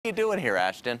you doing here,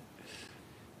 Ashton?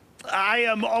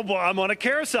 I'm on a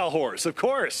carousel horse, of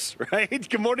course, right?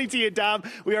 Good morning to you, Dom.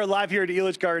 We are live here at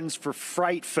Elitch Gardens for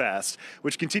Fright Fest,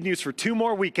 which continues for 2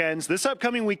 more weekends. This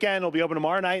upcoming weekend will be open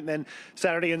tomorrow night, and then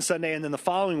Saturday and Sunday, and then the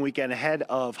following weekend ahead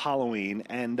of Halloween.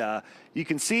 And you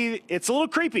can see it's a little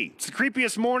creepy. It's the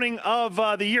creepiest morning of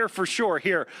the year for sure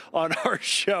here on our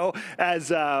show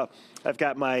as I've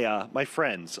got my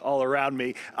friends all around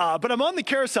me. But I'm on the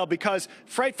carousel because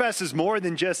Fright Fest is more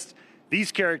than just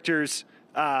these characters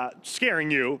scaring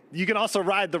you. You can also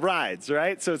ride the rides,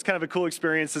 right? So it's kind of a cool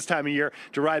experience this time of year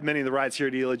to ride many of the rides here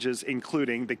at Elitch's,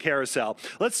 including the carousel.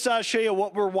 Let's show you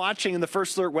what we're watching in the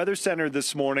First Alert Weather Center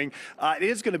this morning. It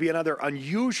is going to be another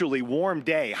unusually warm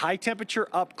day. High temperature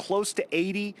up close to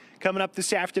 80 coming up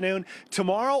this afternoon.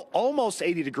 Tomorrow, almost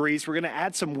 80 degrees. We're going to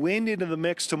add some wind into the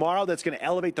mix tomorrow. That's going to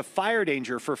elevate the fire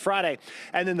danger for Friday.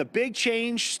 And then the big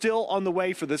change still on the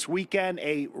way for this weekend,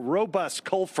 a robust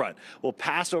cold front will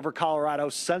pass over Colorado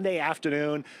Sunday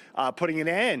afternoon, putting an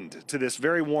end to this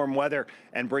very warm weather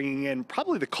and bringing in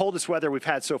probably the coldest weather we've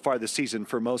had so far this season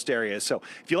for most areas. So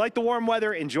if you like the warm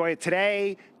weather, enjoy it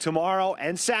today, tomorrow,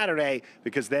 and Saturday,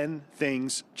 because then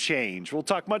things change. We'll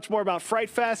talk much more about Fright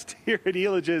Fest here at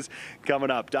Elitch's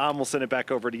coming up. Dom, we'll send it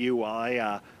back over to you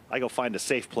while I go find a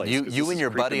safe place. You and your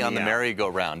buddy on the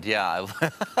merry-go-round. Yeah.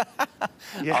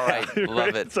 Yeah. All right.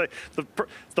 Love it. It's like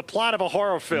the plot of a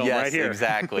horror film right here. Yes,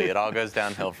 exactly. It all goes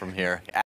downhill from here.